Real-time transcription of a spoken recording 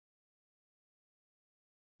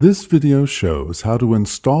This video shows how to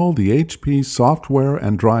install the HP software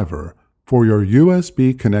and driver for your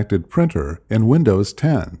USB-connected printer in Windows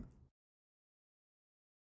 10.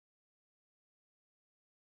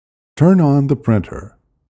 Turn on the printer.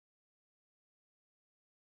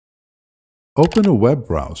 Open a web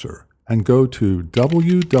browser and go to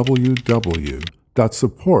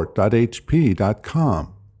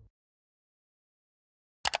www.support.hp.com.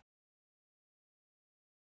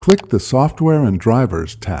 Click the Software and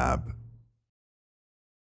Drivers tab.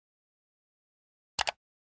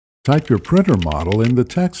 Type your printer model in the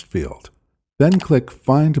text field, then click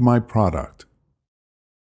Find My Product.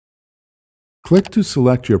 Click to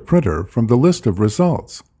select your printer from the list of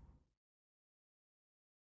results.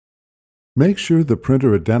 Make sure the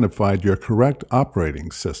printer identified your correct operating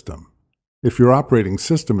system. If your operating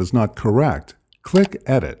system is not correct, click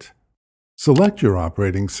Edit. Select your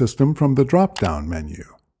operating system from the drop-down menu.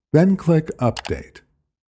 Then click Update.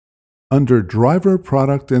 Under Driver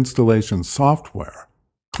Product Installation Software,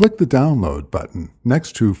 click the Download button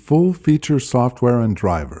next to Full Feature Software and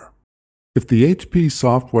Driver. If the HP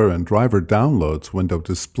Software and Driver Downloads window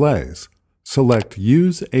displays, select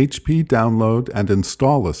Use HP Download and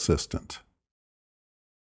Install Assistant.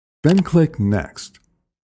 Then click Next.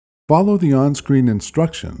 Follow the on-screen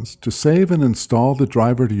instructions to save and install the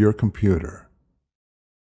driver to your computer.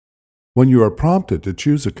 When you are prompted to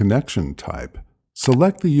choose a connection type,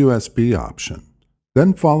 select the USB option,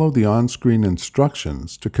 then follow the on-screen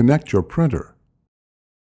instructions to connect your printer.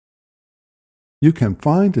 You can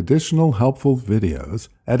find additional helpful videos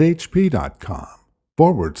at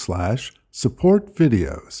hp.com/support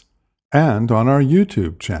videos and on our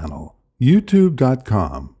YouTube channel,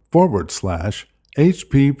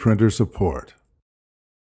 youtube.com/HP printer support.